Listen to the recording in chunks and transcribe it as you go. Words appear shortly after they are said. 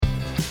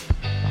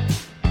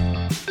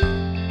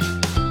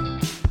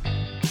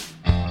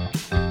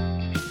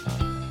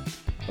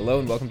Hello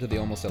and welcome to the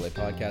Almost LA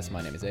podcast.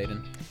 My name is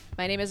Aiden.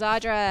 My name is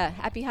Audra.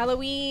 Happy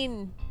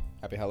Halloween.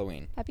 Happy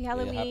Halloween. Happy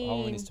Halloween. Yeah,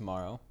 Halloween is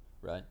tomorrow,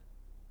 right?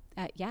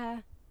 Yeah.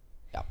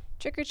 Yeah.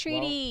 Trick or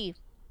treaty.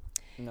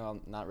 No,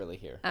 not really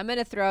here. I'm going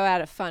to throw out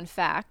a fun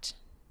fact.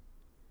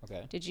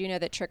 Okay. Did you know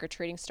that trick or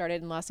treating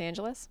started in Los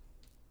Angeles?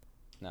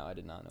 No, I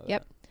did not know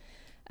Yep.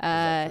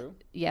 that. Is that true?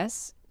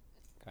 Yes.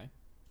 Okay.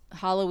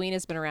 Halloween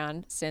has been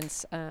around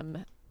since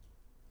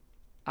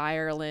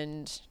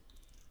Ireland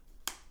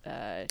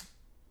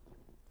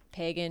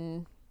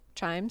pagan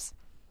times.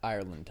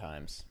 Ireland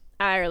times.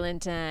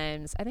 Ireland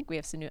times. I think we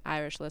have some new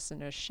Irish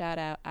listeners. Shout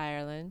out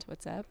Ireland.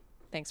 What's up?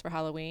 Thanks for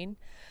Halloween.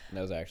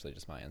 Those are actually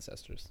just my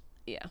ancestors.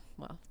 Yeah,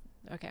 well,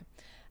 okay.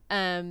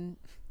 And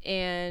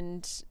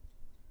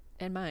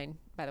mine,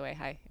 by the way.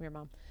 Hi, I'm your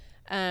mom.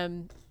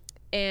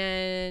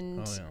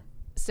 And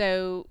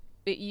so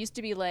it used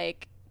to be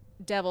like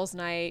Devil's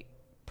Night,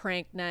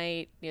 prank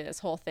night. You know, this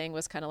whole thing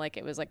was kind of like,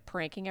 it was like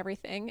pranking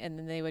everything. And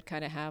then they would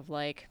kind of have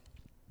like,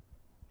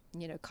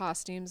 you know,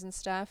 costumes and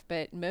stuff.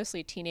 But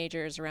mostly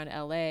teenagers around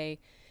LA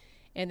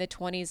in the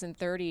 20s and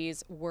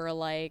 30s were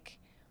like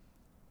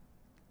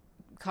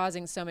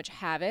causing so much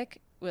havoc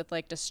with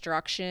like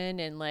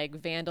destruction and like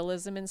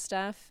vandalism and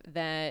stuff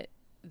that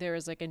there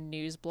was like a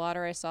news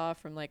blotter I saw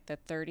from like the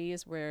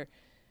 30s where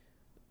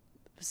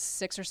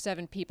 6 or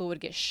 7 people would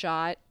get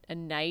shot a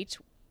night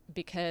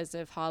because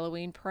of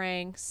Halloween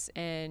pranks,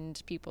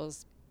 and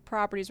people's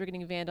properties were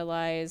getting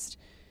vandalized.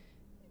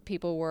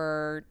 People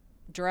were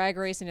drag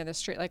racing in the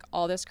street, like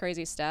all this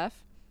crazy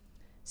stuff.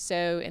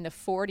 So in the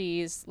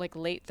 40s, like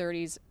late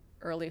 30s,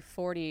 early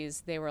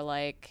 40s, they were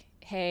like,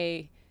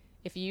 hey,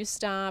 if you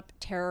stop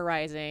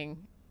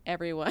terrorizing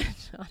everyone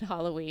on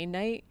Halloween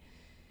night,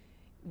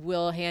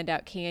 we'll hand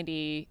out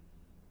candy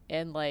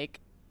and like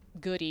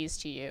goodies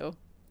to you.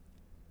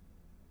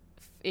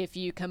 If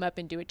you come up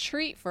and do a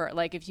treat for,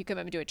 like, if you come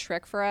up and do a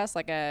trick for us,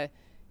 like a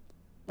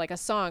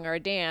song or a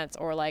dance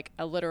or like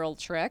a literal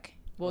trick,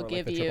 we'll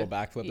give the you triple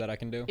backflip that I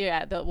can do.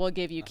 Yeah, we'll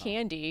give you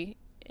candy,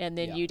 and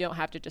then you don't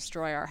have to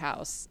destroy our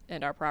house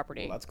and our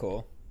property. Well, that's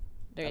cool.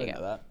 There I you didn't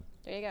go. know that.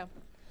 There you go.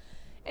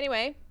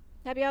 Anyway,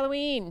 happy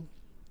Halloween.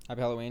 Happy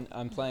Halloween.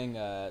 I'm playing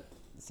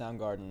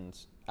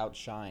Soundgarden's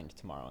Outshined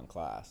tomorrow in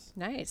class.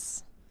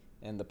 Nice.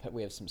 And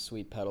we have some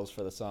sweet pedals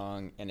for the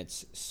song, and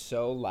it's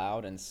so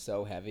loud and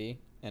so heavy,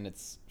 and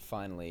it's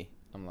finally,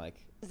 I'm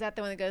like... Is that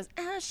the one that goes,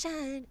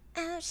 outshine,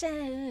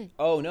 outshine?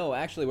 Oh, no,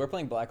 actually, we're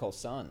playing Black Hole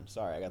Sun.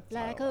 Sorry, I got the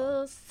Black title wrong.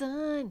 Hole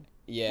Sun.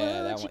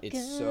 Yeah, that one,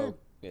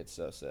 it's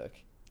so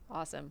sick.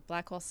 Awesome.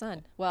 Black Hole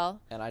Sun. Well...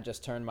 And I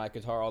just turned my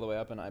guitar all the way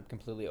up, and I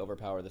completely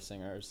overpower the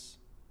singers,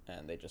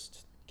 and they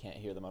just can't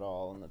hear them at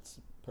all, and that's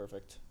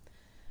perfect.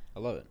 I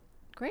love it.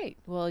 Great.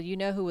 Well, you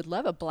know who would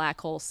love a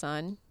Black Hole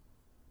Sun?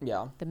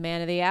 Yeah. The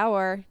man of the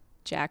hour,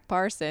 Jack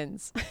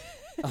Parsons.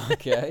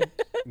 Okay.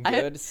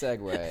 Good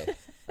segue.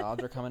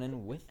 Audra coming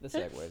in with the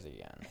segues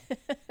again.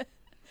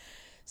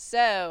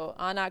 So,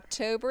 on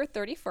October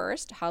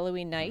 31st,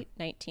 Halloween night,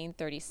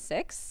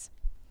 1936,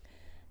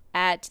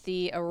 at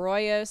the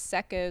Arroyo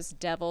Secos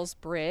Devil's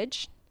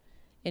Bridge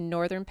in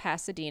northern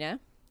Pasadena.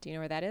 Do you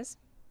know where that is?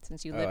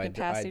 Since you lived in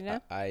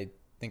Pasadena? I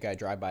think I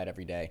drive by it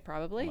every day.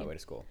 Probably. On my way to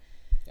school.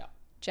 Yeah.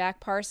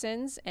 Jack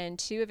Parsons and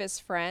 2 of his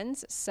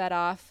friends set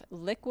off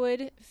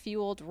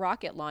liquid-fueled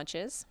rocket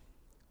launches.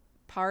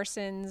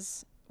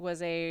 Parsons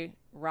was a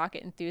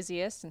rocket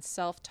enthusiast and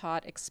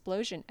self-taught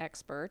explosion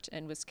expert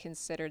and was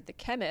considered the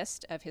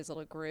chemist of his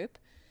little group.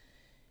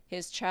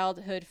 His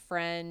childhood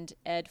friend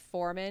Ed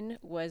Foreman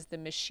was the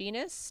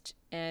machinist,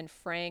 and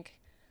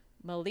Frank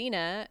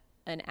Molina,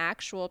 an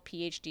actual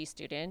PhD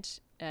student,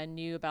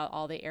 knew about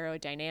all the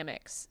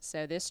aerodynamics.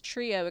 So this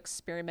trio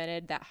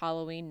experimented that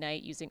Halloween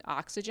night using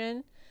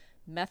oxygen,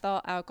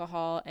 methyl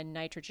alcohol, and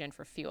nitrogen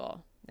for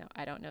fuel. Now,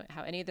 I don't know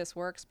how any of this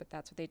works, but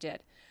that's what they did.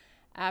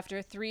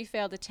 After 3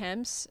 failed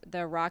attempts,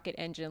 the rocket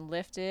engine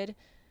lifted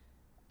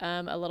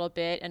a little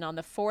bit, and on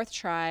the 4th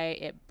try,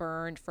 it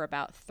burned for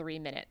about 3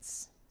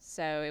 minutes.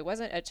 So it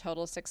wasn't a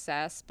total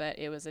success, but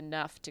it was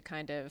enough to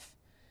kind of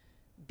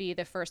be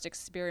the first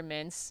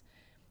experiments,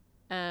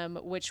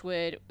 which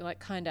would like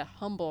kind of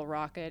humble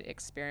rocket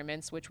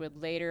experiments, which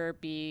would later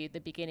be the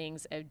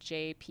beginnings of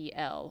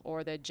JPL,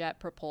 or the Jet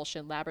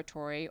Propulsion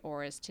Laboratory,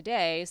 or as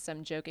today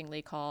some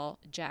jokingly call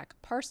Jack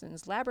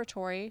Parsons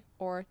Laboratory,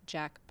 or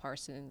Jack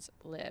Parsons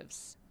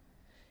Lives.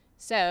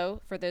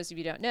 So, for those of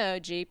you who don't know,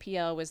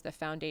 JPL was the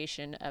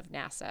foundation of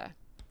NASA.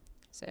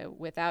 So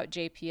without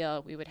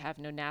JPL, we would have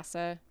no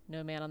NASA,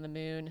 no man on the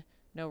moon,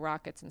 no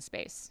rockets in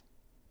space.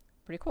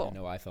 Pretty cool. And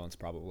no iPhones,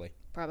 probably.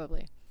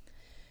 Probably.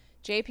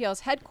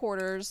 JPL's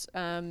headquarters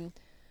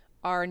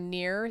are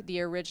near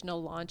the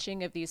original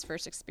launching of these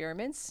first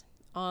experiments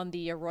on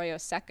the Arroyo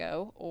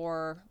Seco,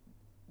 or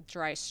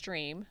dry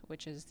stream,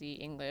 which is the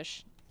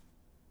English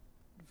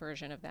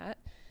version of that.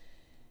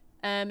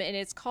 And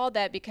it's called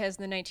that because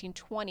in the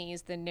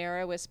 1920s, the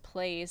narrowest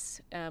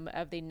place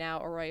of the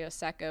now Arroyo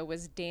Seco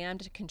was dammed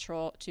to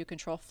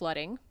control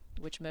flooding,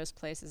 which most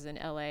places in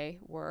LA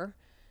were,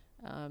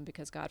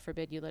 because God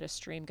forbid you let a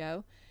stream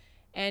go.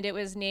 And it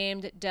was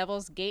named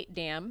Devil's Gate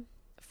Dam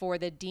for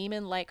the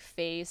demon-like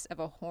face of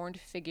a horned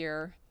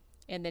figure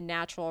in the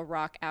natural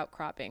rock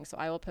outcropping. So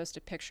I will post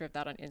a picture of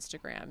that on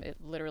Instagram. It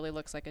literally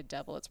looks like a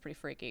devil. It's pretty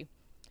freaky.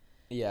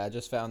 Yeah, I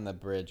just found the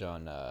bridge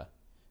on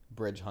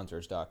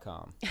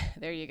bridgehunters.com.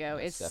 There you go.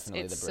 It's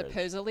definitely it's the bridge.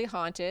 supposedly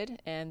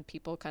haunted, and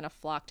people kind of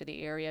flock to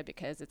the area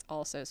because it's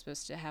also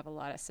supposed to have a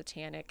lot of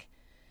satanic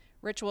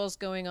rituals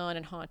going on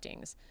and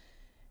hauntings.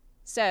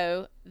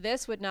 So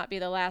this would not be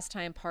the last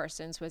time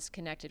Parsons was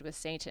connected with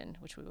Satan,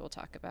 which we will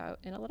talk about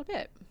in a little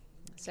bit.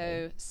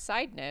 So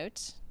side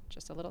note,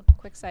 just a little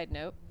quick side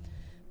note.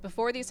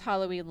 Before these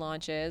Halloween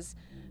launches,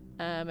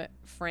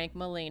 Frank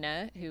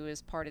Molina, who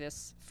was part of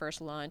this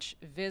first launch,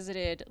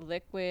 visited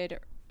liquid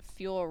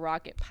fuel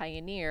rocket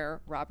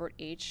pioneer Robert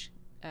H.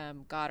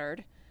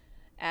 Goddard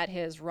at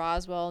his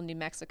Roswell, New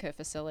Mexico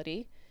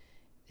facility,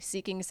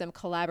 seeking some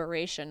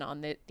collaboration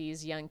on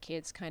these young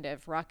kids' kind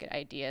of rocket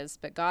ideas.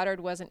 But Goddard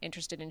wasn't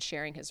interested in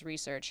sharing his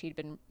research. He'd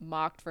been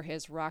mocked for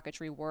his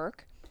rocketry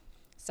work.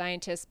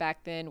 Scientists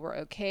back then were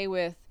okay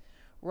with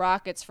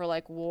rockets for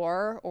like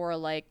war or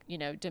like,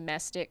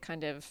 domestic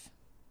kind of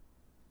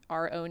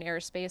our own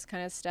airspace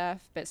kind of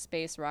stuff, but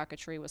space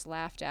rocketry was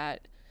laughed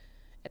at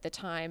the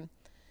time.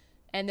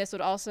 And this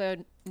would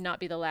also not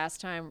be the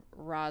last time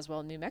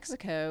Roswell, New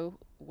Mexico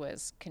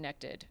was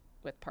connected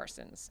with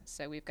Parsons.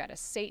 So we've got a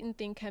Satan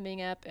thing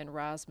coming up and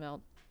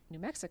Roswell, New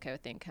Mexico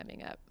thing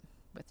coming up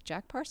with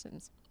Jack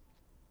Parsons.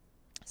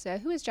 So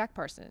who is Jack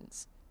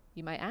Parsons,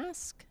 you might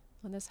ask,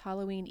 on this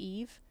Halloween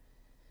Eve?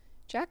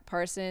 Jack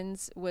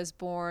Parsons was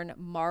born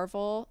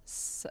Marvel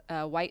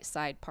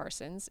Whiteside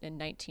Parsons in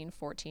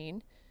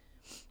 1914.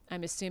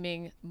 I'm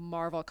assuming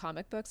Marvel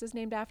comic books is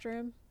named after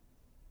him.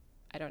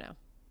 I don't know.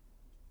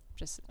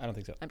 I don't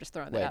think so. I'm just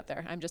throwing that out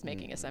there. I'm just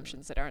making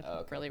assumptions that aren't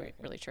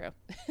really true.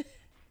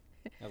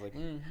 I was like,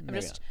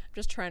 I'm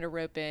just trying to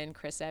rope in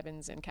Chris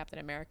Evans and Captain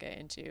America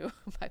into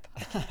my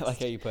podcast. I like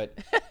how you put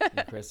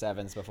Chris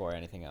Evans before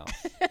anything else.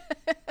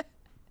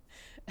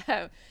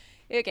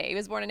 Okay, he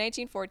was born in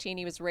 1914.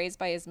 He was raised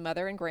by his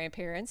mother and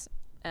grandparents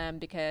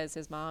because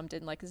his mom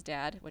didn't like his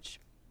dad,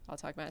 which I'll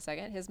talk about in a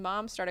second. His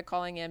mom started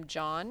calling him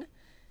John,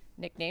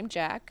 nicknamed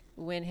Jack,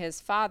 when his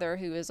father,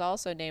 who is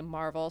also named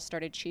Marvel,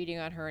 started cheating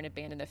on her and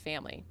abandoned the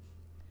family.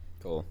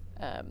 Cool.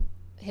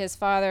 His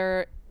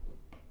father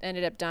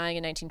ended up dying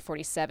in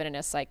 1947 in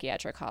a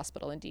psychiatric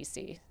hospital in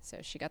D.C., so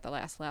she got the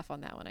last laugh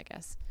on that one, I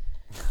guess.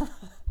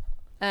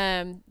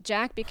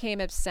 Jack became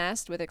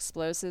obsessed with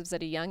explosives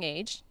at a young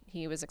age.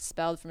 He was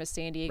expelled from a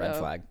San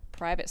Diego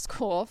private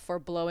school for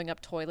blowing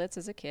up toilets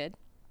as a kid,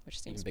 which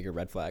seems even bigger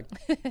red flag.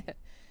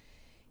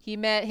 He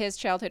met his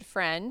childhood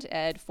friend,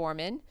 Ed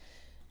Foreman,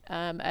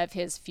 of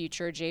his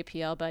future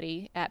JPL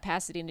buddy at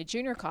Pasadena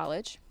Junior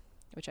College,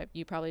 which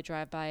you probably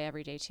drive by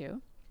every day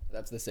too.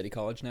 That's the city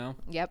college now?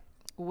 Yep,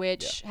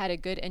 which had a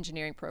good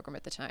engineering program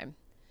at the time.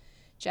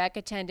 Jack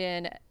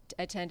attended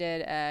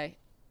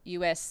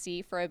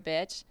USC for a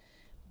bit,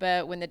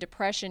 but when the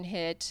Depression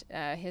hit,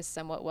 his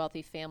somewhat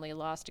wealthy family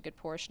lost a good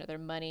portion of their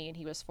money and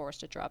he was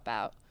forced to drop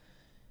out.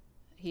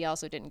 He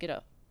also didn't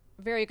get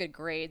very good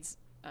grades.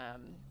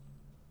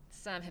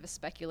 Some have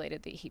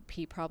speculated that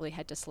he probably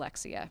had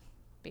dyslexia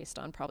based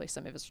on probably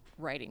some of his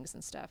writings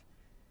and stuff.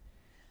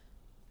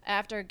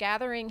 After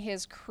gathering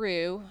his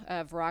crew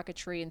of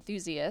rocketry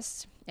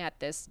enthusiasts at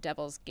this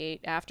Devil's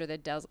Gate, after the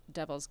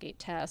Devil's Gate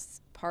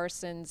tests,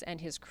 Parsons and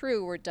his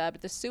crew were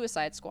dubbed the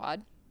Suicide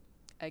Squad.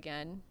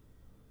 Again,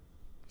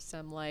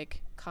 some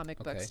like comic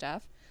book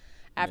stuff.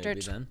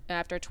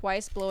 After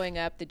twice blowing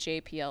up the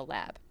JPL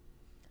lab.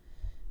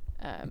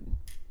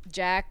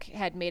 Jack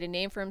had made a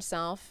name for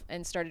himself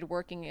and started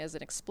working as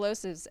an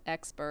explosives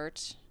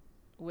expert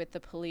with the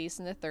police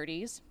in the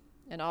 30s,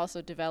 and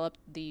also developed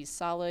the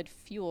solid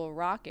fuel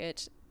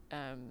rocket,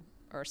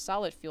 or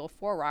solid fuel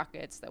for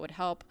rockets that would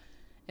help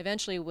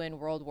eventually win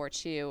World War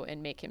II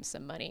and make him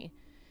some money.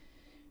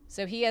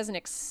 So he has an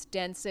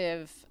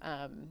extensive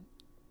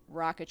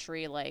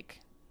rocketry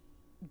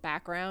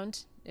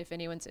background. If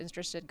anyone's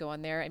interested, go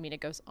on there. I mean,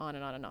 it goes on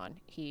and on and on.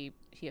 He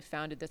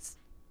founded this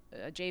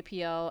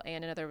JPL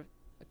and another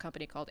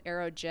company called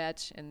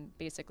Aerojet, and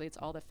basically it's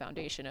all the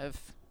foundation of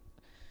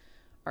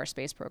our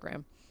space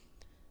program.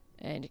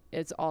 And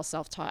it's all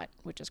self-taught,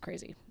 which is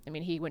crazy. I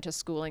mean, he went to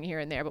schooling here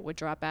and there, but would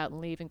drop out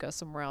and leave and go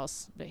somewhere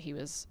else. But he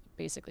was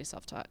basically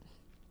self-taught.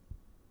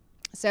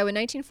 So in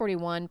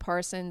 1941,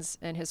 Parsons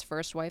and his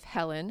first wife,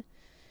 Helen,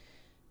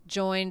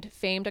 joined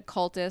famed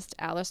occultist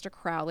Aleister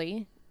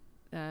Crowley,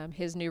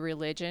 his new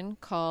religion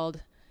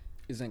called...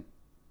 Isn't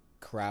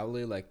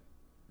Crowley like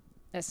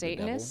a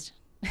Satanist?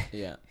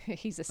 Yeah.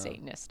 He's a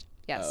Satanist.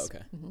 Yes. Oh,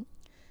 okay. Mm-hmm.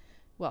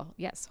 Well,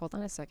 yes. Hold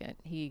on a second.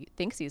 He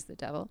thinks he's the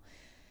devil.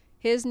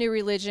 His new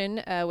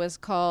religion was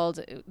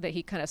called, that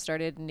he kind of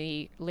started in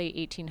the late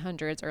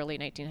 1800s, early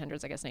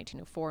 1900s, I guess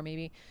 1904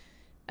 maybe.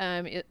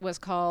 It was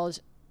called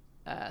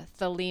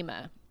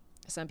Thelema.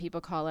 Some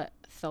people call it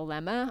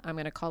Thelema. I'm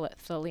going to call it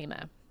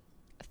Thelema.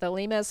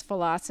 Thelema's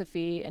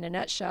philosophy, in a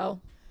nutshell,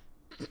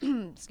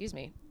 excuse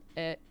me,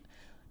 it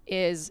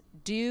is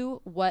do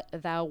what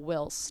thou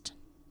willst.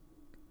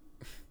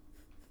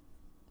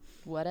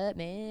 What up,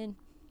 man?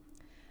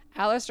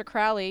 Aleister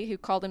Crowley, who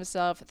called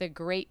himself the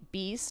Great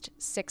Beast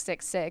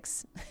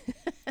 666.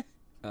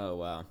 Oh,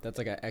 wow. That's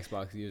like an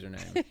Xbox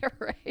username.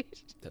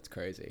 Right. That's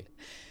crazy.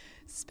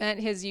 Spent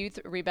his youth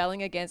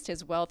rebelling against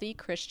his wealthy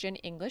Christian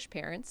English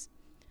parents.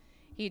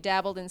 He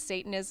dabbled in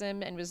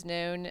Satanism and was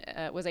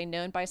a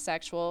known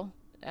bisexual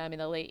in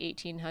the late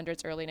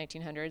 1800s, early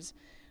 1900s,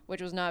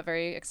 which was not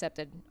very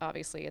accepted,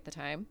 obviously, at the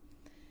time.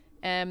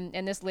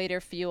 And this later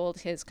fueled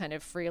his kind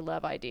of free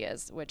love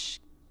ideas,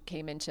 which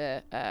came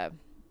into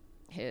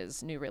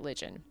his new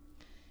religion.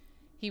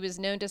 He was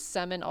known to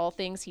summon all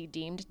things he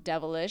deemed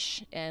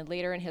devilish, and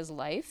later in his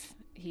life,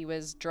 he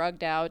was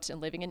drugged out and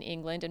living in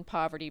England in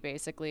poverty,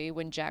 basically,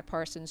 when Jack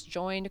Parsons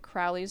joined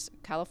Crowley's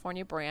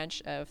California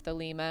branch of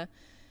Thelema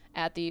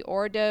at the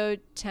Ordo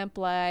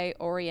Templi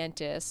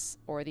Orientis,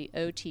 or the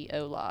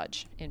OTO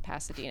Lodge in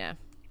Pasadena.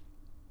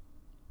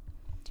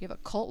 You have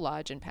a cult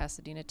lodge in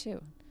Pasadena,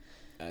 too.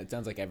 It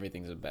sounds like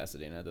everything's in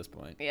Pasadena at this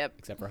point. Yep.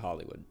 Except for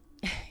Hollywood.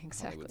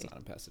 Exactly. Hollywood's not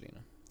in Pasadena.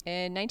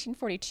 In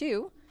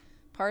 1942,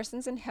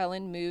 Parsons and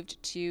Helen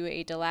moved to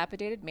a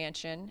dilapidated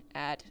mansion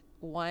at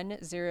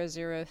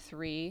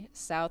 1003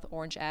 South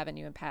Orange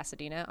Avenue in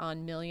Pasadena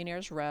on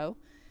Millionaires Row.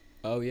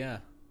 Oh, yeah.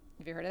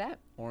 Have you heard of that?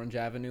 Orange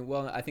Avenue.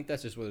 Well, I think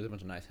that's just where there's a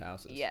bunch of nice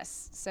houses.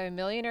 Yes. So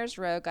Millionaires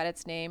Row got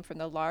its name from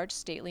the large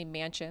stately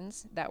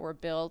mansions that were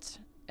built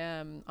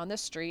on the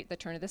street at the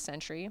turn of the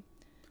century.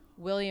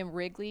 William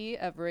Wrigley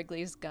of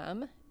Wrigley's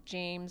Gum,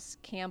 James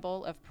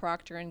Campbell of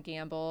Procter &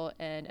 Gamble,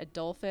 and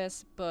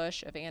Adolphus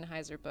Busch of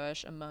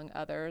Anheuser-Busch, among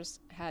others,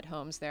 had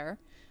homes there.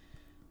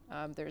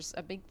 There's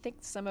a big thing,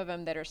 some of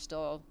them that are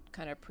still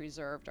kind of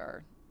preserved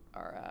are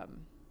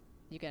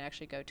you can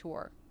actually go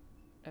tour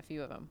a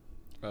few of them.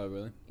 Oh,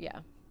 really? Yeah.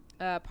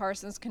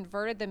 Parsons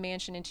converted the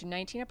mansion into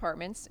 19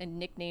 apartments and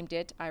nicknamed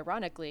it,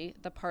 ironically,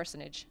 the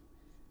Parsonage.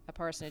 A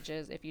parsonage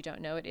is, if you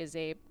don't know it, is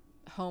a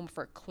home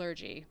for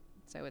clergy.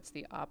 So it's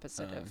the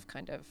opposite of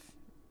kind of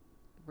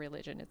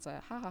religion. It's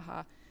a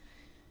ha-ha-ha.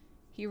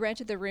 He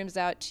rented the rooms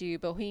out to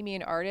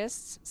bohemian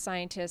artists,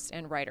 scientists,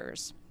 and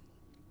writers.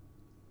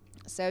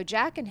 So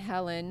Jack and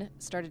Helen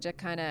started to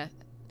kind of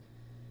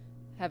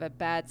have a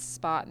bad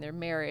spot in their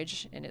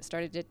marriage, and it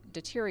started to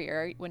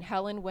deteriorate when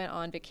Helen went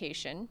on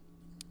vacation.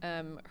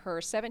 Her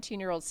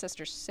 17-year-old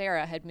sister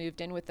Sarah had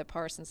moved in with the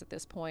Parsons at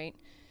this point,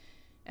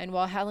 and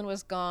while Helen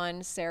was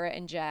gone, Sarah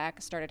and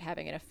Jack started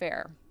having an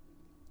affair.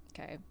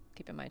 Okay,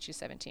 keep in mind she's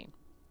 17.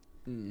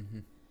 Mm-hmm.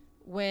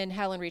 When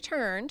Helen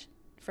returned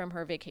from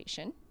her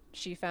vacation,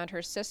 she found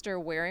her sister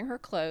wearing her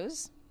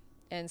clothes,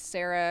 and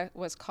Sarah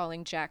was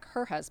calling Jack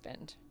her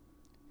husband.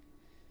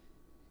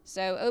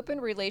 So open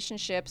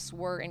relationships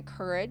were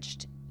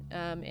encouraged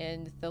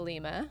in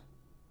Thelema,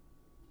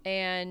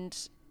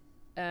 and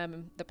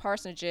the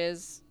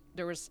parsonages,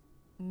 there was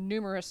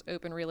numerous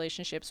open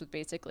relationships with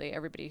basically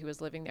everybody who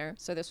was living there.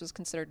 So this was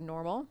considered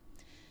normal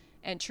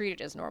and treated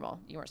as normal.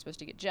 You weren't supposed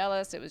to get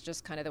jealous. It was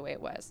just kind of the way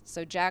it was.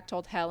 So Jack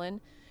told Helen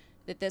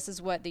that this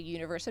is what the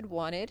universe had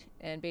wanted,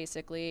 and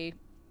basically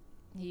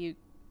he,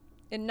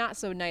 in not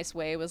so nice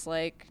way, was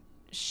like,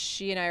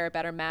 she and I are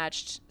better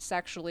matched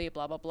sexually,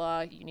 blah, blah,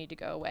 blah. You need to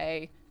go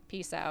away.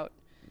 Peace out.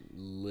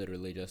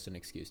 Literally just an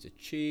excuse to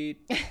cheat.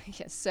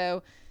 Yes.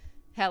 So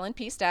Helen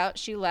peaced out.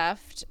 She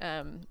left,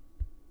 and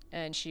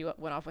she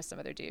went off with some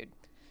other dude.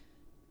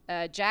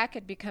 Jack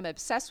had become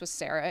obsessed with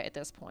Sarah at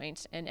this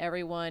point, and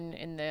everyone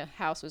in the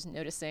house was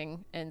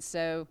noticing. And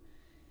so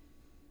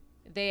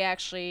they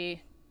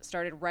actually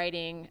started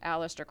writing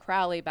Aleister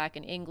Crowley back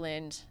in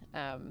England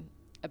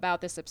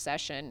about this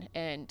obsession,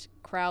 and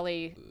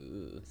Crowley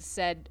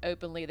said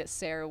openly that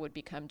Sarah would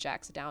become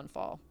Jack's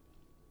downfall.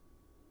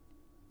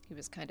 He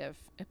was kind of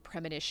a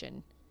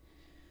premonition.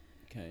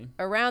 Okay.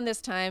 Around this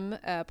time,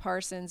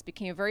 Parsons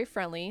became very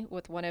friendly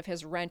with one of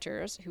his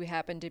renters, who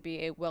happened to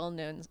be a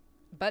well-known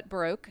but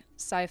broke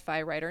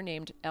sci-fi writer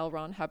named L.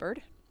 Ron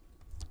Hubbard.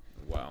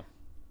 Wow.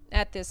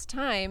 At this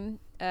time,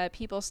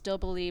 people still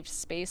believed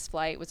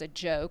spaceflight was a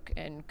joke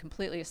and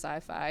completely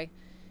sci-fi.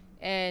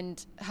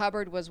 And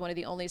Hubbard was one of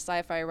the only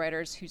sci-fi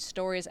writers whose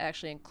stories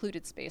actually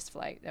included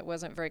spaceflight. That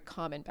wasn't very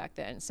common back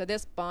then. So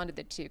this bonded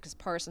the two, because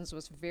Parsons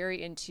was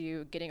very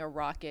into getting a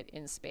rocket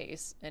in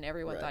space, and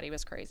everyone thought he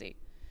was crazy.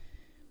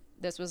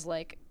 This was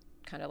like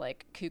kind of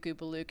like cuckoo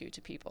baluku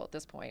to people at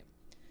this point.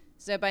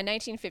 So by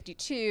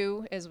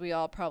 1952, as we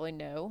all probably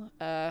know,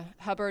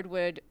 Hubbard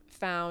would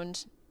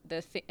found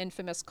the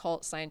infamous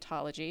cult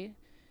Scientology,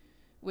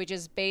 which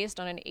is based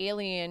on an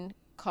alien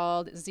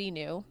called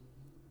Xenu,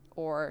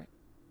 or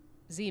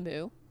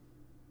Zemu.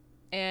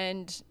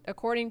 And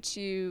according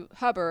to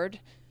Hubbard,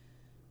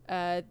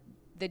 the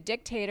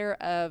dictator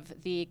of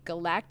the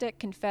Galactic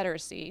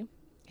Confederacy,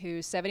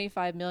 who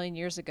 75 million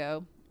years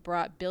ago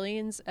brought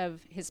billions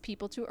of his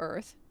people to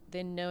Earth,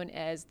 then known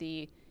as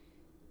the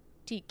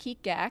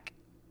Tikikak,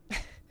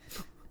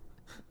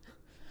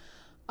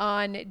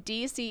 on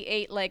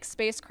DC-8-like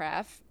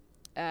spacecraft,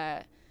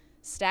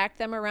 stacked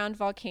them around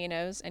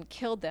volcanoes and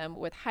killed them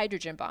with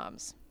hydrogen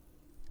bombs.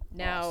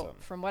 Now, Awesome.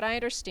 from what I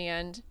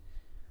understand,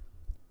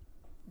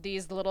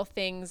 these little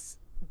things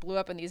blew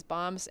up in these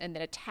bombs and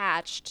then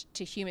attached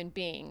to human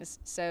beings.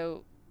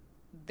 So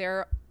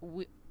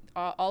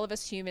all of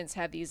us humans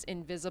have these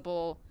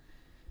invisible,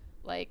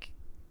 like,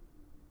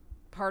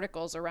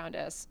 particles around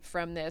us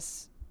from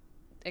this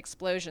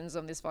explosions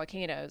on these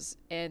volcanoes,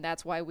 and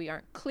that's why we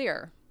aren't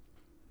clear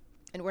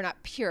and we're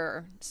not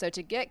pure. So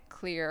to get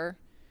clear,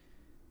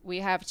 we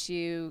have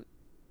to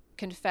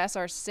confess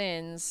our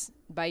sins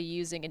by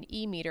using an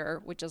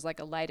e-meter, which is like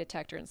a lie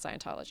detector in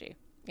Scientology.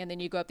 And then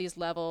you go up these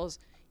levels,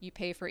 you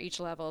pay for each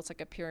level. It's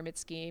like a pyramid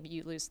scheme.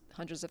 You lose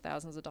hundreds of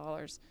thousands of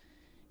dollars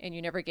and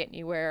you never get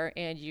anywhere,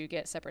 and you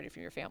get separated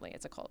from your family.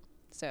 It's a cult.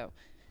 So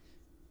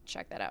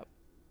check that out.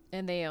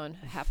 And they own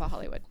half of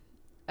Hollywood.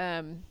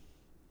 And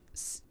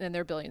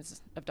they're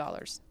billions of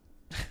dollars,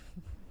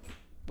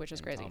 which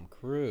is crazy. Tom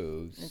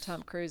Cruise. And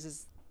Tom Cruise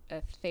is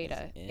a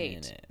Theta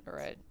 8 or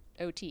a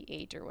OT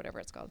 8 or whatever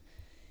it's called.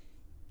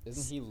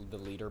 Isn't he the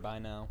leader by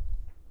now?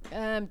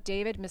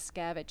 David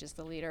Miscavige is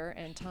the leader,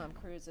 and Tom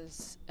Cruise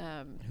is...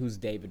 Who's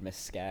David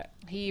Miscavige?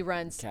 He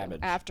runs...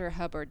 After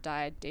Hubbard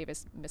died, David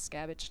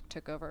Miscavige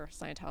took over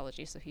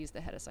Scientology, so he's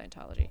the head of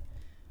Scientology.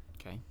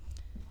 Okay.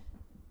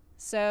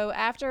 So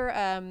after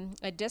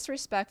a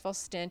disrespectful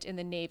stint in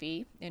the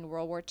Navy in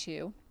World War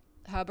II,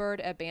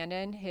 Hubbard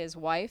abandoned his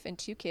wife and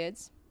 2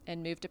 kids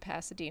and moved to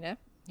Pasadena.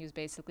 He was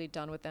basically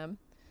done with them.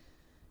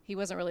 He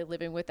wasn't really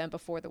living with them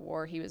before the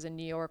war. He was in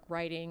New York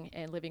writing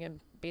and living in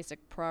basic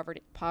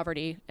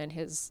poverty, and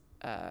his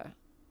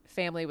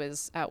family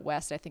was out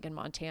west, I think in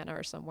Montana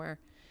or somewhere.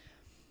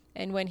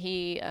 And when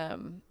he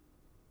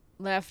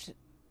left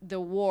the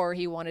war,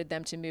 he wanted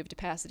them to move to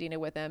Pasadena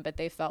with him, but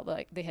they felt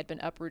like they had been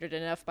uprooted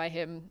enough by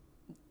him,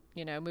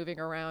 you know, moving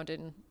around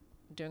and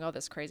doing all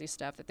this crazy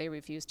stuff that they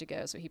refused to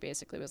go. So he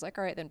basically was like,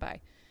 all right, then bye.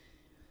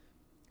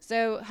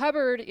 So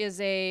Hubbard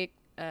is a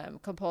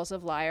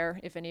compulsive liar.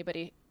 If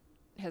anybody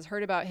has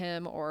heard about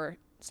him or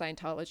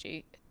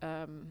Scientology,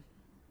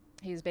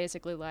 he's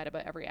basically lied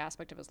about every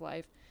aspect of his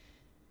life.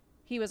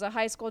 He was a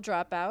high school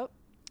dropout.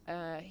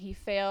 He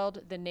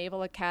failed the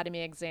Naval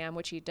Academy exam,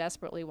 which he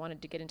desperately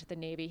wanted to get into the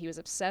Navy. He was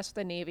obsessed with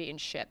the Navy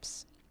and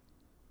ships.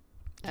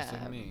 Just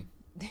like me.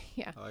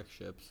 Yeah. I like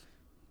ships.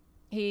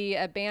 He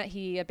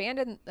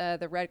abandoned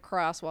the Red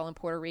Cross while in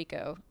Puerto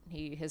Rico.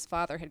 His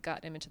father had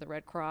gotten him into the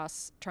Red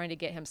Cross, trying to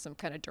get him some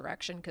kind of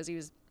direction because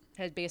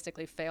had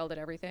basically failed at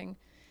everything.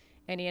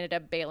 And he ended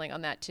up bailing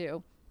on that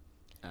too.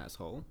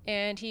 Asshole.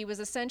 And he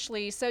was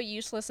essentially so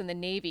useless in the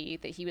Navy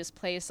that he was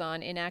placed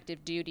on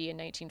inactive duty in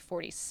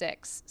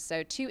 1946.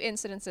 So 2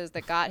 incidences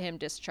that got him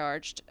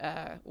discharged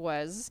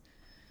was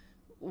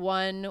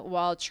one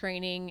while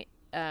training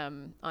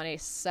on a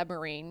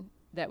submarine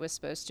that was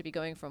supposed to be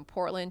going from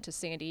Portland to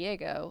San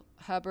Diego.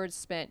 Hubbard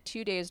spent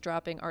 2 days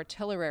dropping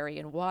artillery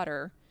in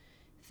water,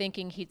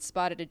 thinking he'd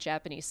spotted a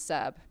Japanese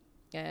sub.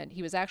 And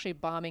he was actually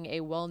bombing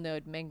a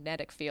well-known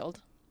magnetic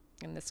field.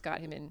 And this got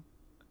him in.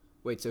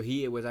 Wait, so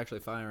he was actually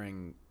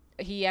firing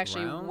He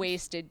actually rounds?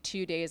 Wasted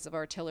 2 days of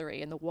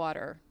artillery in the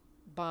water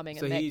bombing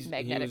a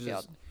magnetic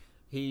field.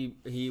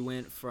 He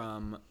went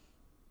from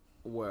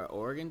where,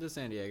 Oregon to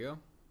San Diego?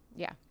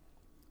 Yeah.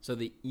 So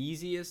the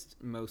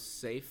easiest, most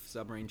safe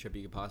submarine trip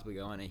you could possibly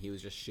go on, and he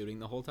was just shooting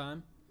the whole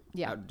time?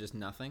 Yeah. Out just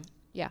nothing?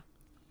 Yeah.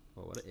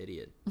 Well, what an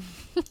idiot.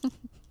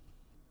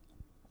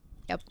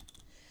 Yep.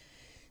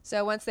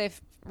 So once they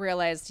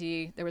realized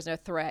there was no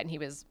threat and he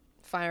was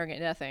firing at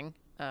nothing,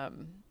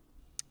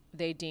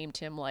 they deemed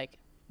him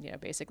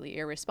basically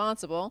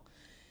irresponsible.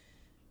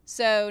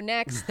 So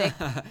next they...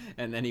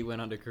 And then he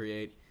went on to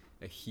create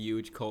a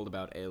huge cult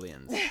about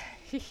aliens.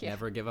 Yeah.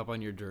 Never give up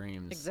on your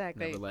dreams.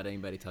 Exactly. Never let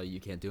anybody tell you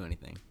can't do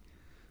anything.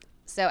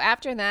 So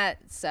after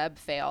that sub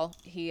fail,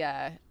 he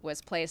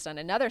was placed on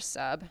another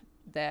sub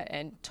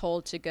and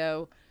told to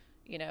go,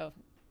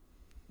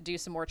 do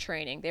some more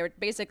training. They were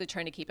basically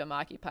trying to keep him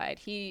occupied.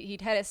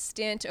 He'd had a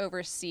stint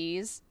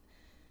overseas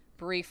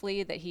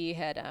briefly that he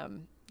had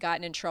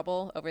gotten in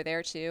trouble over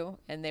there too,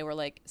 and they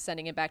were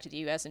sending him back to the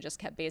U.S. and just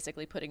kept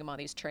basically putting him on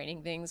these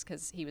training things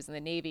because he was in the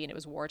Navy and it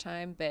was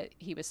wartime, but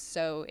he was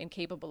so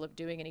incapable of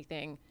doing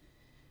anything,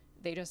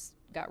 they just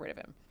got rid of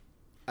him.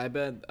 I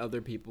bet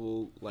other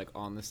people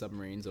on the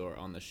submarines or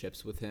on the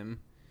ships with him,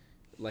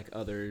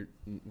 other,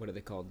 what are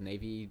they called,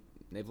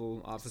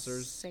 naval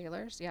officers?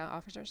 Sailors, yeah,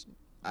 officers.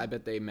 I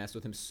bet they messed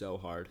with him so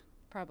hard.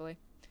 Probably.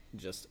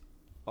 Just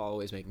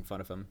always making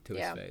fun of him to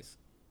his face.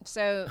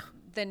 So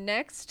the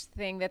next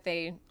thing that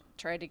they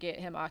tried to get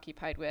him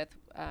occupied with,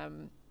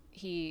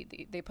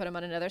 they put him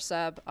on another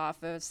sub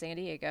off of San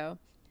Diego,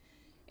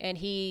 and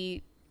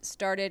he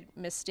started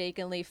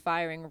mistakenly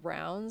firing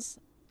rounds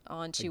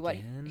onto what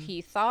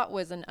he thought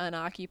was an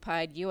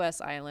unoccupied U.S.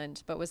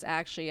 island, but was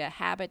actually a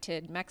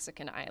habited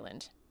Mexican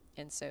island.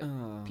 And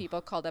so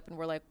people called up and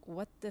were like,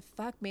 what the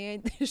fuck,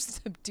 man? There's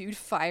some dude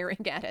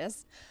firing at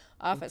us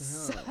off a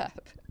sub.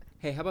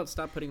 Hey, how about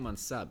stop putting them on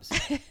subs?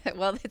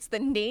 Well, it's the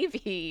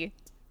Navy.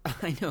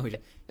 I know.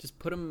 Just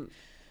put them.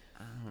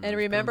 I don't know, and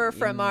remember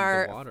from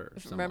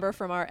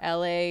our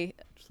LA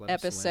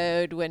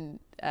episode when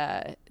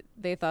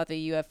they thought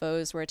the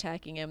UFOs were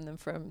attacking them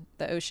from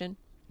the ocean?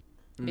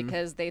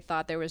 because they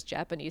thought there was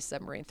Japanese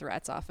submarine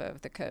threats off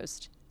of the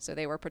coast. So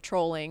they were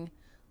patrolling,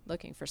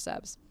 looking for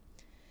subs.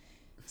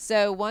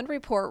 So one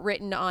report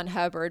written on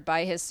Hubbard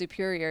by his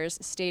superiors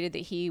stated that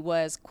he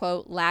was,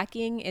 quote,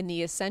 lacking in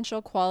the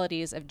essential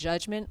qualities of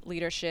judgment,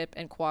 leadership,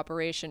 and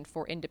cooperation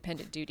for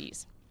independent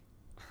duties.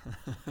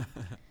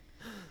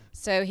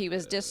 So he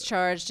was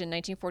discharged in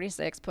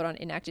 1946, put on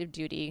inactive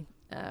duty,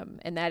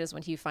 and that is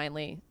when he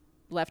finally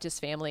left his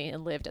family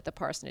and lived at the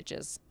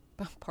parsonages,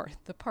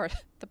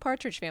 the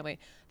Partridge family,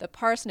 the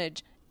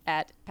parsonage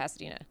at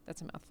Pasadena.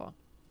 That's a mouthful.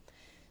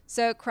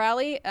 So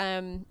Crowley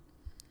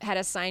had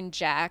assigned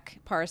Jack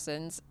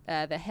Parsons,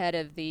 the head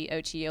of the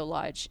OTO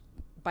Lodge,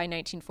 by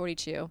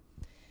 1942.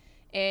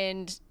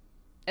 And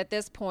at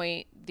this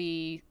point,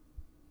 the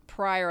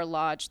prior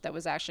lodge that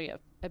was actually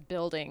a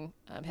building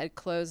had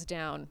closed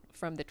down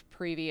from the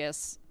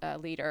previous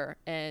leader,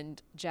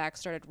 and Jack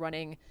started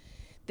running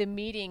the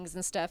meetings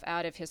and stuff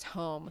out of his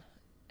home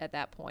at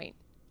that point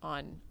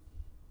on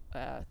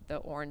the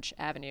Orange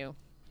Avenue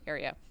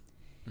area.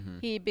 Mm-hmm.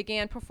 He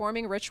began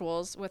performing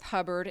rituals with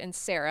Hubbard and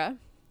Sarah,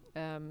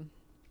 and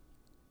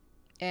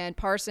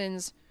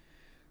Parsons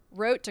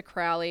wrote to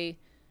Crowley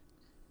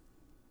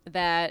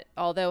that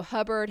although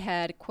Hubbard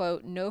had,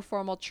 quote, no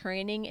formal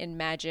training in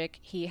magic,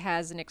 he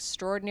has an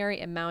extraordinary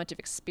amount of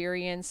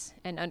experience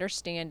and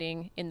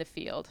understanding in the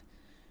field.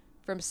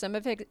 From some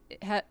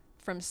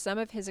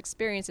of his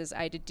experiences,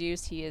 I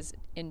deduce he is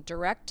in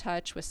direct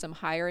touch with some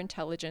higher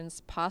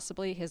intelligence,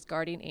 possibly his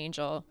guardian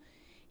angel.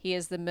 He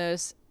is the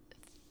most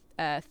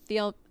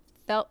thelemic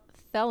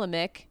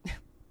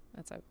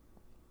that's a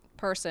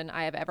person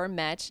I have ever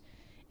met,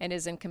 and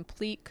is in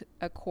complete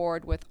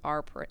accord with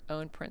our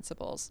own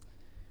principles.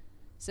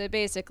 So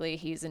basically,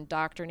 he's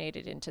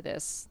indoctrinated into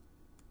this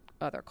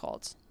other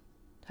cult.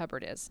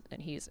 Hubbard is,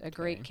 and he's a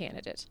great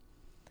candidate.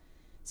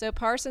 So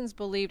Parsons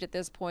believed at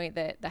this point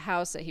that the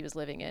house that he was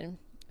living in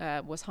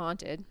was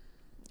haunted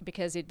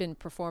because he'd been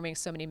performing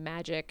so many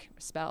magic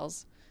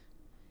spells.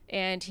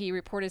 And he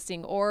reported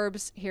seeing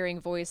orbs,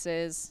 hearing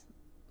voices,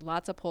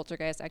 lots of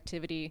poltergeist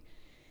activity.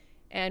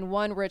 And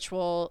one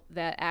ritual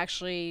that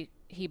actually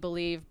he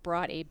believed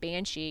brought a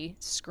banshee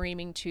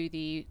screaming to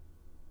the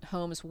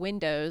home's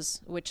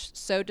windows, which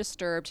so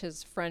disturbed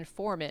his friend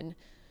Foreman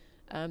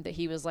that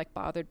he was like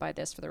bothered by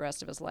this for the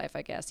rest of his life.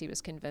 I guess he was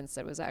convinced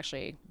that it was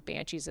actually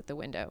banshees at the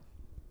window.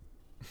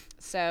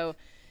 So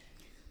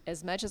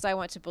as much as I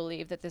want to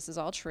believe that this is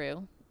all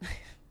true,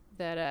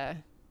 that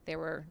they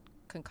were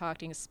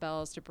concocting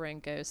spells to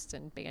bring ghosts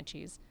and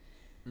banshees,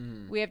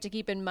 we have to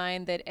keep in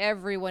mind that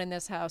everyone in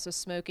this house was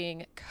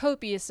smoking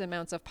copious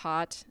amounts of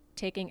pot,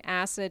 taking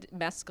acid,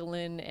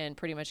 mescaline, and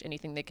pretty much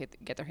anything they could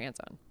get their hands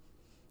on,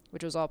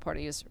 which was all part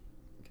of these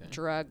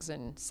drugs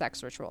and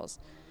sex rituals.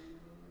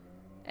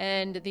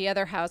 And the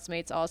other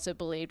housemates also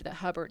believed that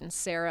Hubbard and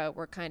Sarah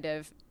were kind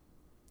of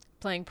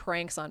playing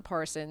pranks on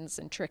Parsons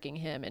and tricking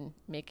him and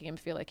making him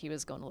feel like he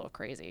was going a little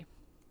crazy.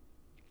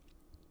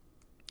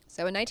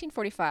 So in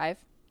 1945,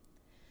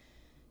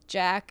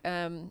 Jack,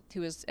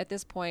 who was at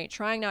this point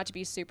trying not to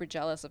be super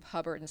jealous of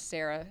Hubbard and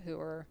Sarah, who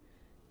were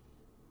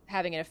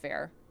having an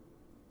affair.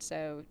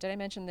 So did I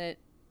mention that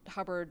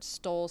Hubbard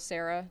stole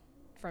Sarah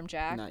from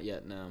Jack? Not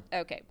yet, no.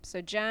 Okay,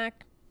 so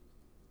Jack,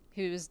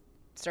 who's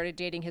started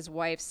dating his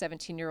wife's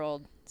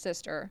 17-year-old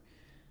sister,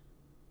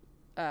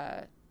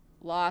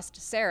 lost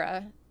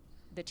Sarah,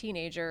 the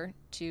teenager,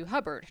 to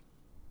Hubbard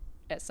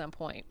at some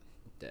point.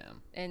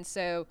 Damn. And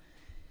so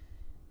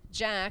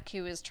Jack,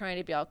 who was trying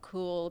to be all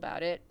cool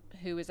about it,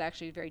 who was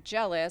actually very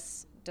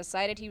jealous,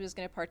 decided he was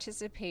going to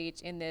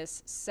participate in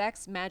this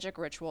sex magic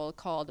ritual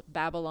called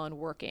Babylon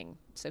Working,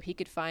 so he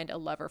could find a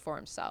lover for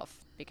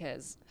himself,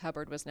 because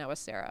Hubbard was now with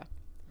Sarah.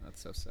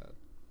 That's so sad.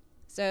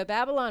 So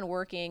Babylon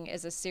Working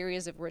is a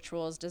series of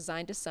rituals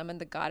designed to summon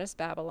the goddess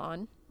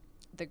Babylon,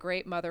 the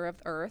great mother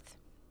of Earth.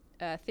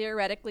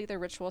 Theoretically, the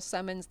ritual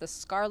summons the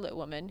Scarlet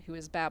Woman, who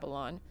is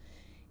Babylon,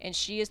 and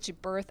she is to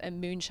birth a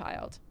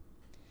moonchild.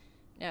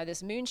 Now,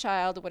 this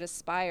moonchild would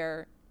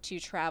aspire to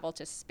travel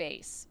to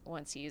space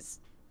once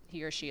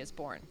he or she is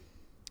born.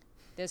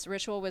 This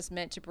ritual was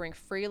meant to bring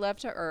free love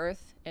to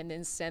Earth and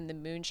then send the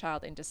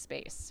moonchild into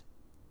space.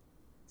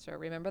 So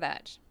remember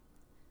that.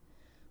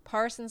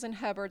 Parsons and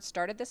Hubbard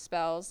started the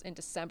spells in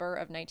December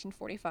of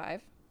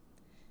 1945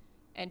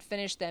 and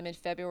finished them in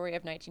February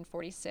of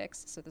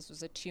 1946. So this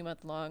was a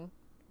 2-month-long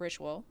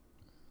ritual.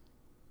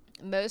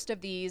 Most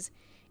of these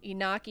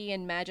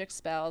Enochian magic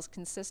spells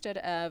consisted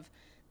of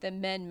the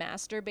men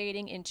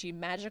masturbating into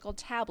magical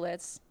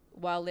tablets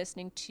while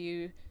listening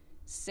to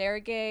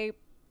Sergei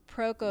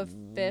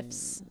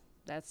Prokofiev's,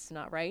 that's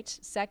not right,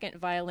 second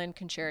violin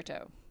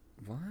concerto.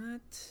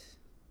 What?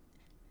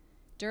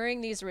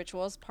 During these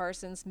rituals,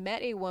 Parsons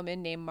met a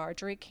woman named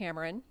Marjorie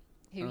Cameron,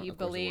 who he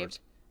believed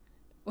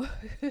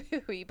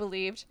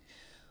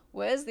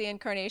was the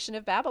incarnation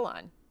of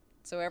Babylon.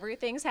 So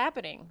everything's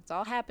happening. It's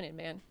all happening,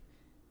 man.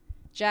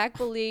 Jack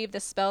believed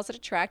the spells had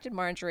attracted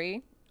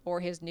Marjorie,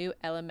 or his new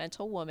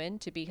elemental woman,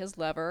 to be his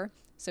lover,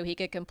 so he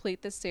could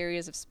complete the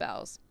series of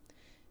spells.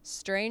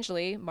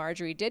 Strangely,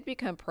 Marjorie did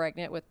become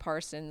pregnant with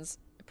Parsons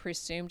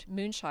presumed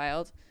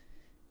Moonchild,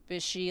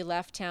 but she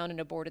left town and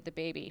aborted the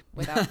baby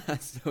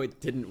without. So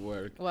it didn't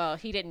work. Well,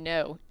 he didn't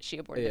know she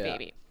aborted the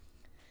baby.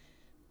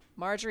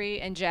 Marjorie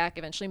and Jack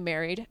eventually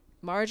married.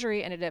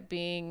 Marjorie ended up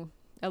being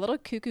a little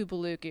cuckoo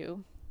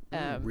baluku.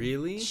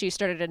 Really? She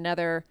started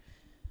another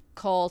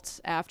cult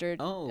after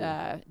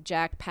Oh.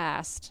 Jack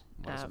passed.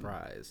 What a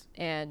surprise.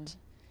 And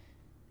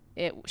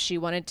she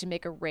wanted to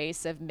make a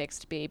race of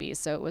mixed babies.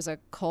 So it was a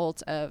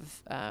cult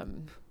of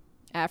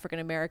African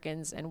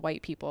Americans and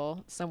white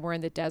people somewhere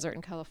in the desert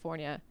in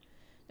California.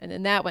 And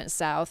then that went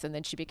south, and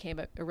then she became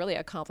a really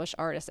accomplished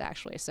artist,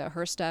 actually. So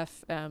her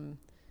stuff,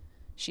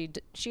 she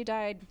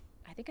died,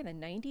 I think, in the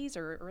 90s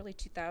or early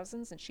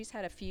 2000s, and she's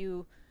had a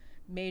few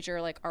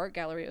major like art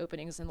gallery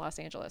openings in Los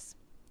Angeles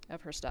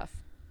of her stuff.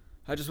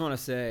 I just want to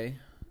say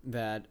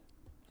that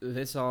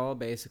this all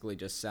basically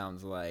just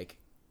sounds like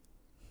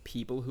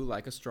people who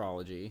like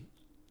astrology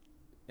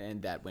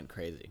and that went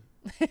crazy.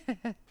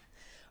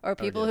 Or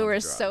people who are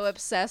so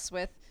obsessed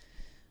with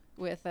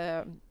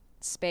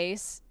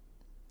space.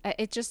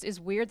 It just is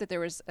weird that there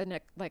was a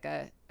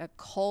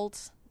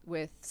cult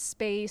with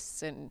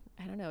space, and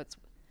I don't know, it's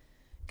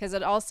because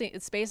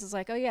space is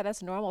like, oh yeah,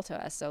 that's normal to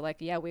us. So like,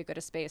 yeah, we go to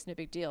space, no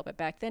big deal. But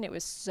back then it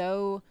was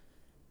so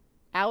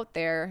out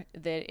there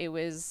that it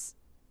was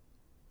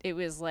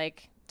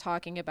like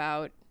talking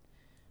about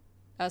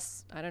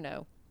us, I don't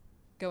know,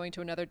 going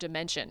to another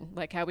dimension,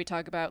 like how we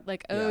talk about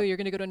like, oh, you're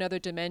going to go to another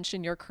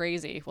dimension, you're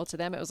crazy. Well, to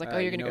them it was like, oh,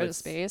 you're going to go to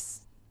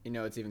space. You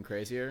know, it's even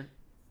crazier.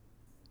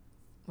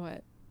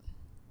 What?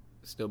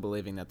 Still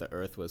believing that the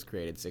Earth was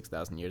created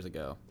 6,000 years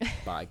ago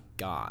by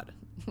God.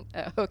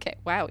 Okay,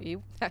 wow,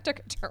 that took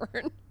a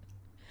turn.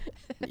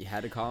 You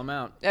had to call him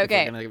out.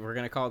 Okay, if we're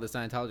gonna call the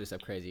Scientology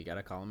stuff crazy, you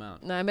gotta call him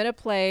out. Now I'm gonna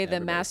play the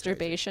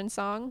masturbation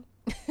song.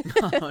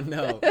 Oh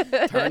no!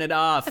 Turn it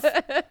off.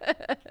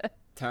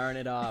 Turn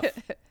it off.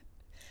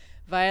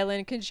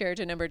 Violin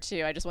Concerto No.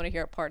 2. I just want to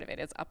hear a part of it.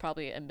 It's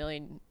probably a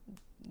million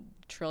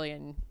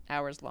trillion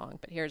hours long,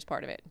 but here's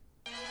part of it.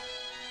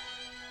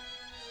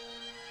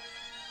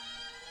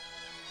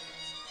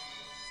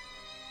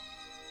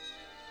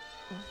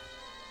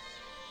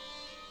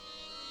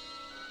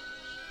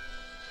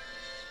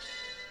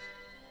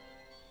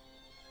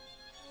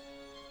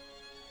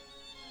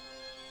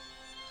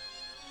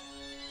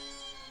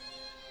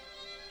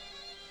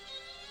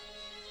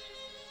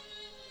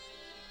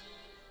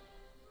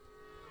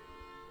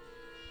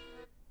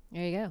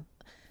 There you go.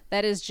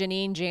 That is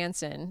Janine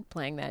Jansen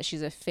playing that.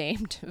 She's a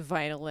famed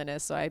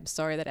violinist, so I'm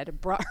sorry that I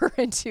had brought her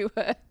into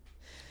a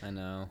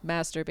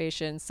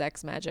masturbation,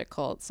 sex magic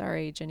cult.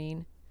 Sorry,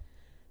 Janine.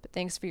 But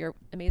thanks for your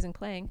amazing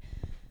playing.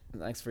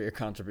 Thanks for your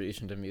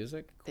contribution to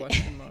music?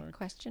 Question mark.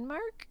 Question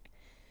mark.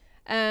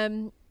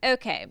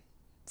 Okay.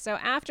 So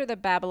after the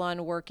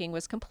Babylon working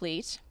was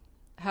complete,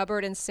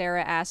 Hubbard and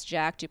Sarah asked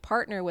Jack to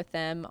partner with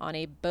them on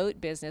a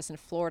boat business in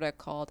Florida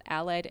called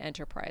Allied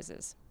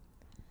Enterprises.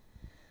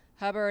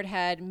 Hubbard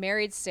had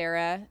married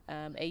Sarah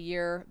a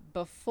year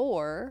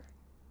before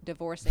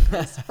divorcing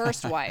his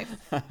first wife.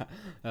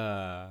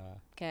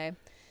 Okay.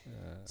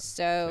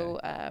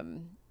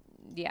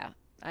 Yeah,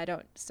 I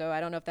don't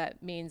know if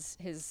that means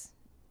his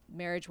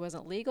marriage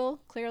wasn't legal,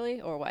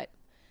 clearly, or what.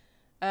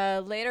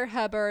 Later,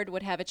 Hubbard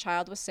would have a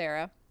child with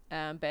Sarah,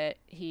 but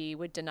he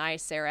would deny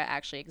Sarah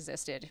actually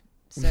existed.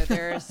 So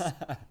there's...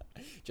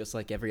 Just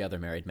like every other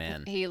married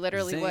man. He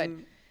literally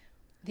would.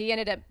 He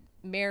ended up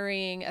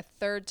marrying a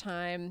third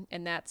time,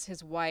 and that's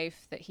his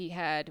wife that he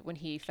had when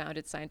he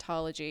founded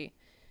Scientology.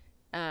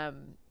 But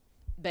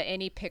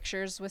any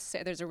pictures with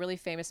there's a really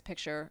famous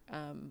picture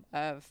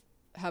of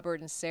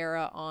Hubbard and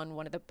Sarah on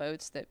one of the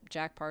boats that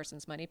Jack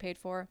Parsons' money paid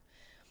for,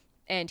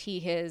 and he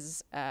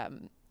has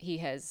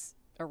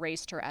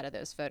erased her out of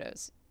those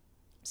photos.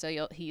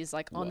 So he's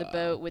like on the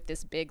boat with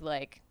this big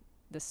like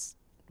this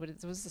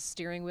what's the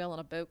steering wheel on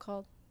a boat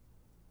called?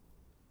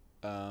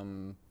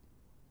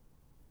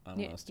 I don't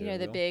know, you know,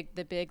 the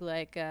big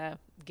like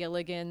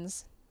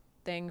Gilligan's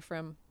thing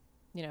from,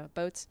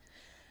 boats.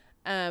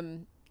 I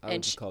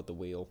would just call it the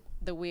wheel.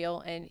 The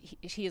wheel, and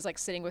he's like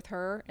sitting with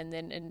her, and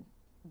then in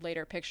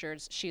later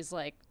pictures, she's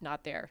like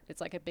not there.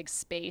 It's like a big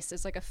space.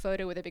 It's like a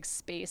photo with a big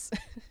space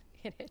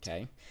in it.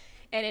 Okay.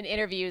 And in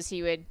interviews,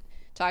 he would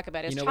talk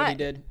about his child. You know what he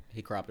did?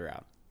 He cropped her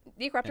out.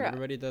 He cropped her out.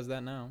 Everybody does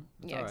that now.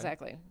 Yeah, right.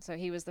 Exactly. So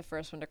he was the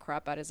first one to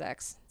crop out his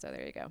ex. So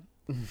there you go.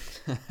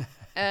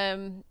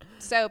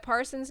 So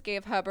Parsons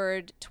gave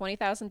Hubbard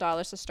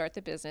 $20,000 to start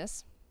the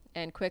business,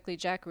 and quickly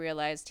Jack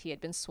realized he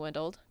had been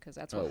swindled, because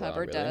that's what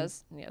Hubbard really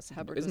does. Yes,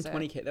 Hubbard isn't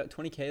 $20K. That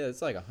 $20K.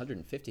 That's like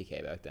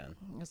 $150K back then.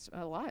 That's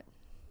a lot.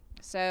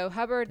 So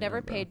Hubbard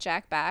never paid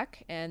Jack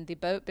back, and the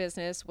boat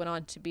business went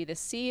on to be the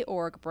Sea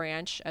Org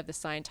branch of the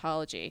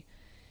Scientology.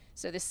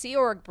 So the Sea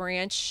Org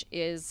branch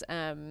is,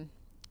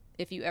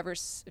 if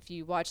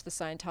you watch the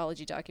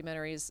Scientology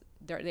documentaries,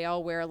 they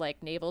all wear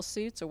like naval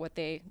suits, or what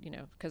they,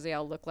 because they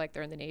all look like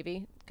they're in the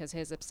Navy, because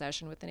his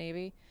obsession with the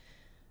Navy.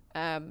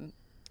 And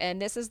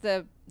this is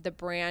the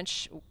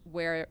branch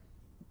where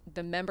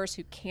the members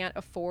who can't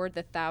afford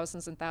the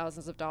thousands and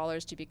thousands of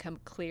dollars to become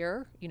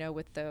clear,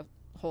 with the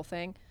whole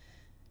thing,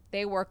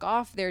 they work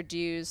off their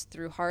dues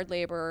through hard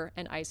labor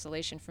and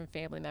isolation from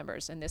family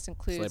members. And this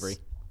includes Slavery.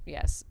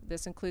 Yes,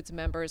 this includes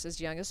members as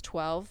young as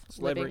 12,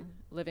 Slavery.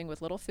 living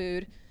with little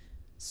food,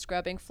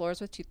 scrubbing floors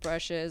with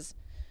toothbrushes,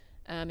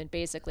 and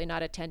basically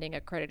not attending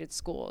accredited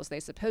schools. They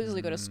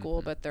supposedly go to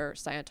school, but they're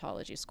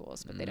Scientology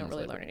schools, but they don't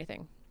really learn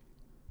anything.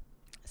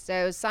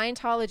 So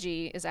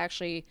Scientology is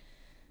actually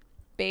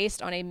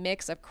based on a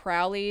mix of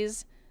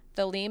Crowley's,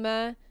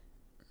 Thelema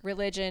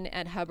religion,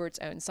 and Hubbard's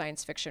own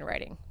science fiction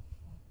writing.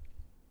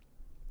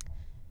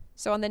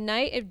 So on the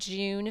night of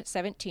June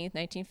 17th,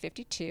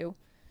 1952,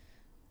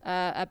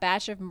 a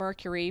batch of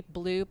mercury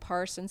blew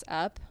Parsons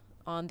up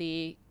in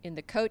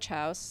the coach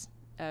house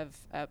of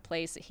a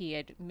place that he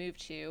had moved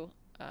to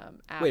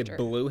after. Wait,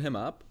 blew him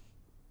up?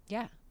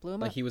 Yeah, blew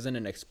him Like up. he was in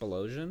an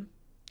explosion?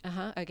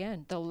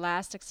 Again, the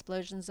last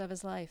explosions of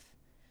his life.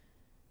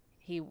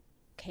 He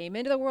came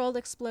into the world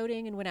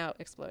exploding and went out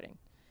exploding.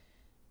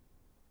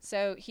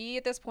 So he,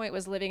 at this point,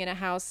 was living in a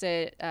house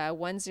at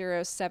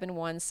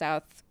 1071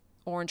 South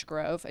Orange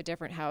Grove, a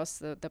different house.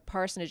 The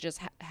Parsonage's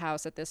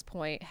house at this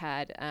point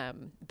had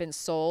been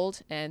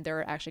sold, and there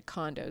are actually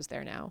condos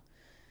there now.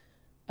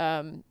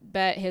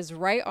 But his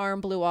right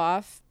arm blew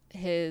off.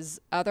 His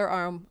other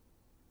arm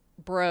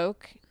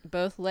broke.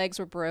 Both legs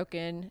were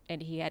broken,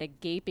 and he had a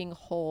gaping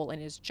hole in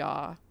his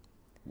jaw.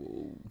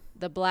 Whoa.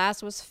 The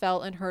blast was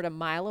felt and heard a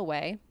mile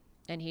away,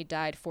 and he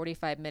died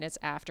 45 minutes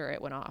after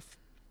it went off,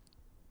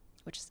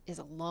 which is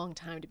a long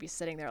time to be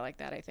sitting there like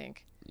that, I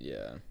think.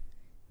 Yeah.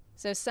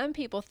 So some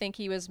people think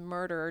he was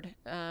murdered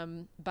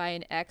by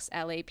an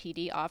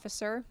ex-LAPD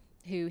officer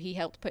who he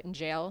helped put in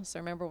jail. So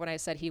remember when I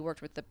said he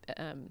worked with the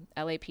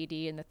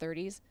LAPD in the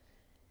 30s?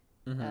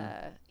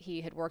 Mm-hmm.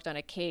 He had worked on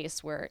a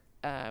case where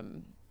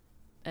an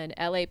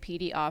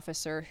LAPD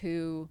officer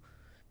who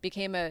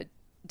became a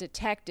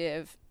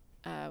detective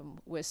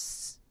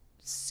was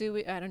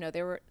I don't know,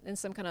 they were in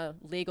some kind of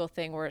legal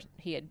thing where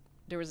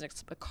there was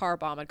a car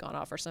bomb had gone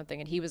off or something,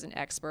 and he was an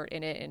expert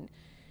in it, and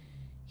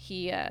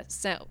he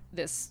sent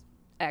this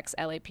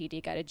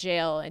ex-LAPD guy to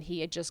jail, and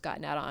he had just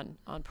gotten out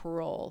on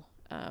parole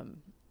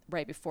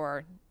right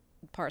before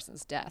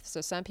Parsons' death. So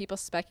some people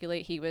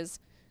speculate he was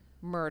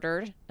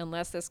murdered,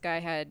 unless this guy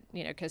had,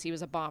 because he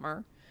was a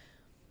bomber.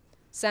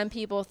 Some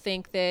people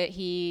think that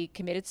he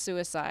committed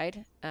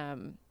suicide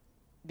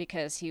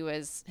because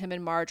him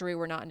and Marjorie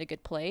were not in a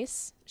good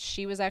place.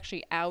 She was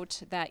actually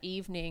out that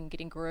evening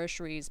getting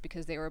groceries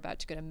because they were about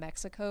to go to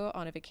Mexico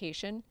on a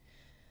vacation.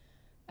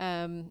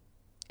 And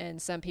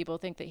some people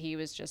think that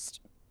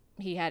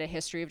he had a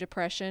history of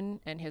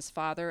depression, and his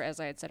father, as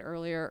I had said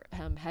earlier,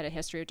 had a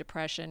history of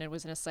depression and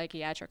was in a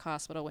psychiatric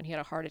hospital when he had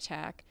a heart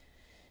attack.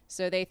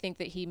 So they think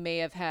that he may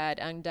have had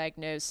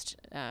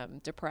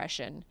undiagnosed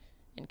depression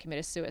and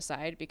committed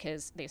suicide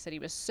because they said he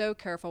was so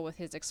careful with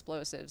his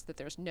explosives that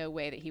there's no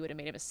way that he would have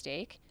made a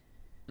mistake.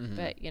 Mm-hmm.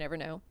 But you never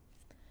know.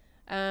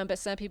 But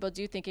some people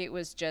do think it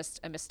was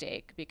just a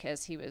mistake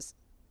because he was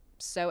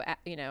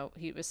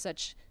he was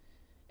such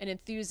an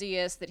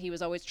enthusiast that he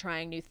was always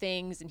trying new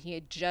things, and he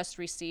had just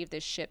received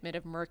this shipment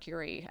of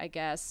mercury, I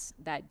guess,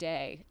 that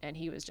day, and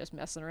he was just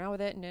messing around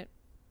with it, and it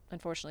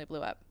unfortunately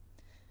blew up.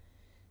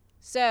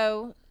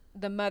 So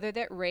the mother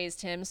that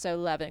raised him so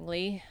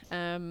lovingly,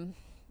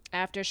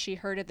 after she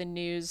heard of the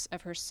news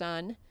of her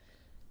son,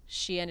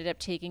 she ended up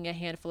taking a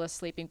handful of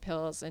sleeping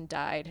pills and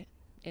died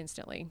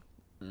instantly.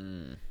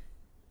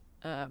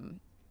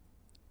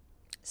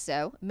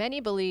 So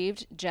many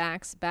believed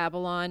Jack's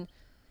Babylon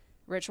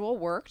ritual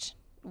worked.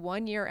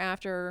 1 year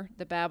after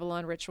the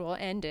Babylon ritual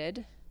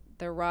ended,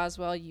 the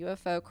Roswell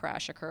UFO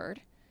crash occurred.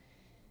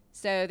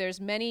 So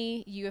there's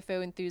many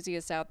UFO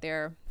enthusiasts out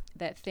there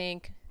that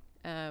think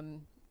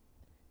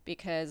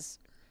because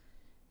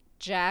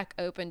Jack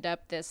opened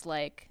up this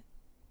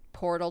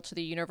portal to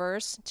the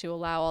universe to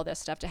allow all this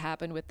stuff to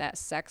happen with that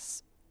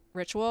sex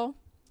ritual,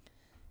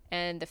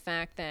 and the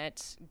fact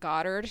that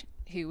Goddard,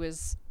 who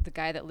was the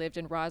guy that lived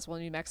in Roswell,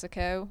 New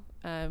Mexico,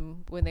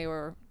 when they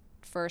were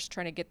first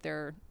trying to get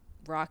their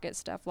rocket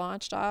stuff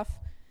launched off,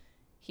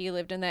 he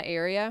lived in that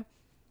area.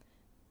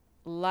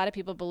 A lot of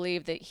people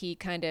believe that he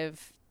kind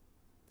of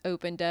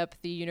opened up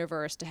the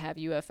universe to have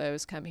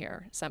UFOs come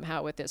here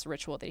somehow with this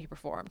ritual that he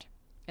performed.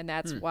 And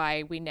that's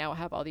why we now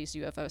have all these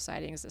UFO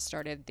sightings that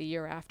started the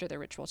year after the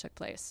ritual took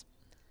place.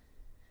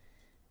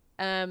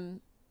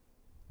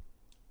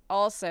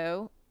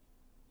 Also,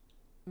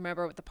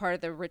 remember what the part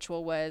of the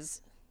ritual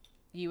was,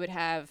 you would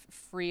have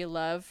free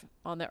love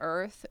on the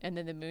earth, and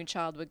then the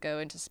Moonchild would go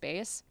into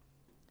space.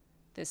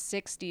 The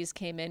 60s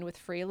came in with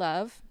free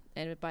love,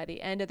 and by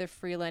the end of the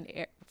free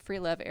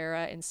love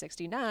era in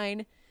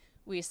 69,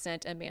 we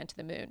sent a man to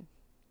the moon.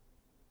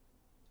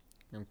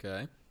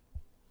 Okay.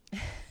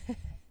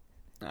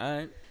 All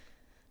right.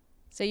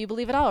 So you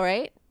believe it all,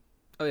 right?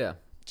 Oh, yeah.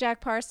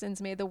 Jack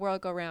Parsons made the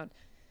world go round.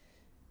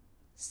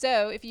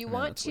 So if you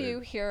want that's to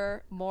weird.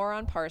 hear more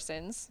on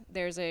Parsons,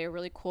 there's a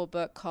really cool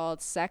book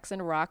called Sex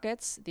and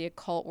Rockets, The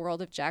Occult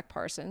World of Jack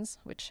Parsons,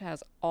 which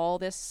has all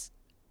this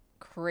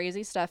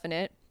crazy stuff in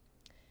it.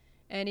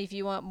 And if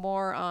you want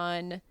more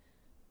on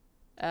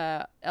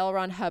L.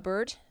 Ron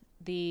Hubbard,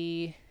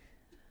 the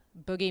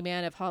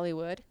Boogeyman of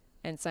Hollywood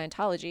and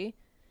Scientology.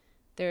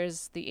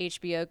 There's the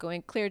HBO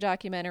Going Clear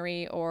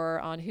documentary, or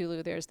on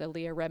Hulu, there's the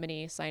Leah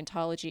Remini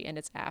Scientology and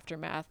its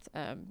Aftermath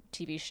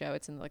TV show.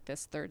 It's in like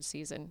this 3rd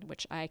season,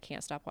 which I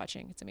can't stop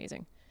watching. It's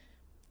amazing.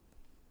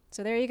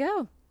 So there you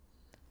go.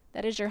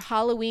 That is your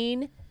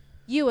Halloween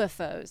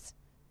UFOs,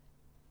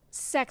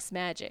 sex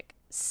magic,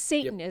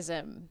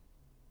 Satanism,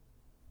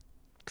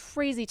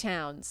 crazy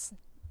towns,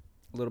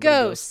 Little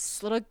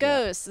ghosts, little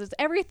ghosts. It's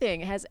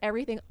everything. It has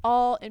everything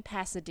all in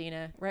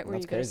Pasadena, right where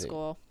That's you go to crazy.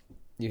 school.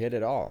 You hit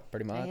it all,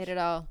 pretty much. I hit it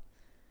all.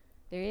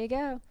 There you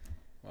go.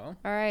 Well,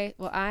 All right.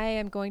 Well, I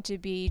am going to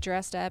be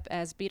dressed up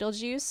as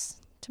Beetlejuice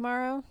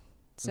tomorrow.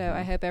 So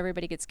I hope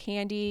everybody gets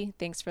candy.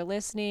 Thanks for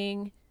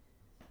listening.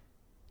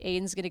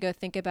 Aiden's going to go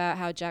think about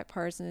how Jack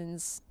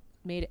Parsons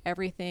made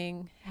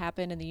everything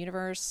happen in the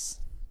universe.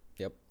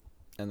 yep.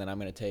 And then I'm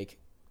going to take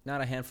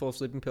not a handful of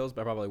sleeping pills,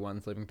 but probably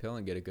 1 sleeping pill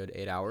and get a good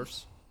 8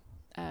 hours.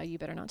 You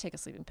better not take a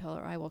sleeping pill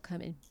or I will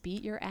come and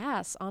beat your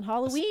ass on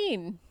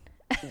Halloween.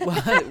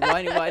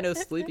 Why no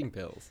sleeping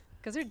pills?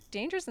 Because they're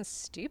dangerous and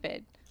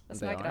stupid. Let's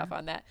They knock it are? off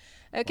on that.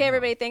 Okay,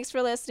 everybody. Thanks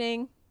for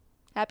listening.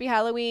 Happy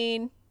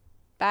Halloween.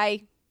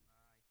 Bye.